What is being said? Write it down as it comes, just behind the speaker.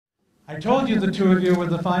I told you the two of you were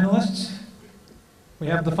the finalists. We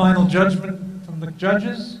have the final judgment from the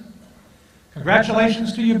judges.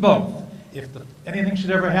 Congratulations to you both. If anything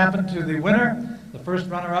should ever happen to the winner, the first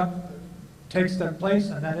runner-up takes that place,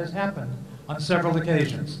 and that has happened on several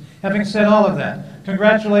occasions. Having said all of that,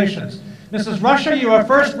 congratulations. Mrs. Russia, you are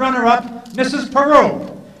first runner-up. Mrs.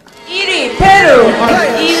 Peru. 1위 페루,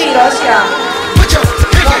 2위 러시아. Put your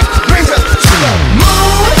pinky rings up to the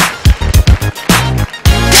moon.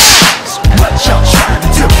 Guys, what y'all trying to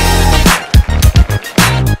do?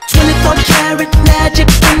 24 karat magic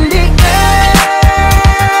in the air.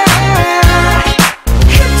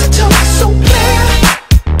 Head to toe, so clear.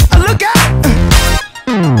 Look out.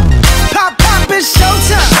 Pop, pop, it's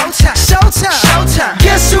showtime. Showtime, showtime, showtime.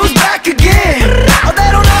 Guess who's back again? Oh, they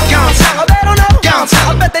don't know. Oh, they don't know.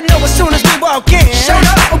 I bet they know as soon as we walk in. Showed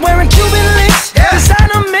up, I'm wearing Cuban links,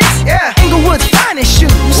 designer mix, Inglewood's finest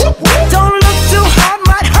shoes. Whoop, whoop. Don't look too hard,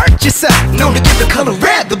 might hurt yourself. Known to give the color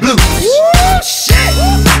red the blues. Woo, shit.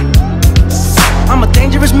 I'm a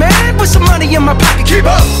dangerous man with some money in my pocket. Keep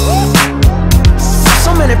up.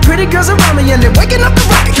 So many pretty girls around me and they're waking up the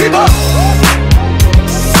rocket. Keep up.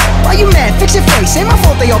 Why you mad? Fix your face. Ain't my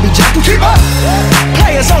fault they all be jacking. Keep up.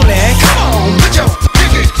 Players only. Come on, put your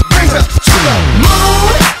pinky rings up to the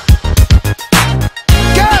moon.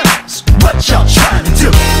 Girls, what y'all trying to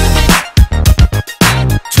do?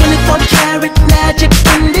 24 karat magic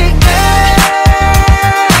in the air.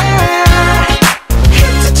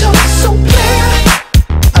 Head to toe, so clear.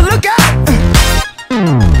 Look out.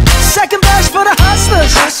 Second verse for the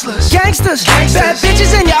hustlers, gangsters, bad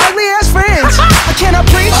bitches and your ugly ass friends. I cannot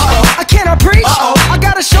preach, I cannot preach. I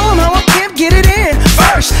gotta show them how a pimp get it in.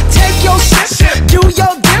 First, take your sip, do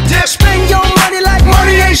your dip, spend your money like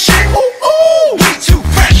money ain't shit. Ooh, ooh, we too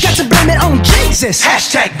fresh. Got to blame it on Jesus.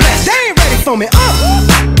 Hashtag blessed. They ain't ready for me.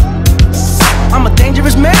 I'm a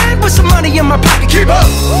dangerous man with some money in my pocket. Keep up.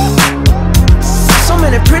 So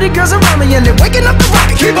many pretty girls around me and they're waking up the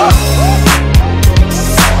rocket. Keep up.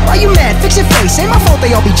 Why you mad? Fix your face. Ain't my fault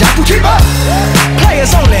they all be jocking. Keep up.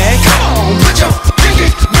 Players only. Come on, put your pinky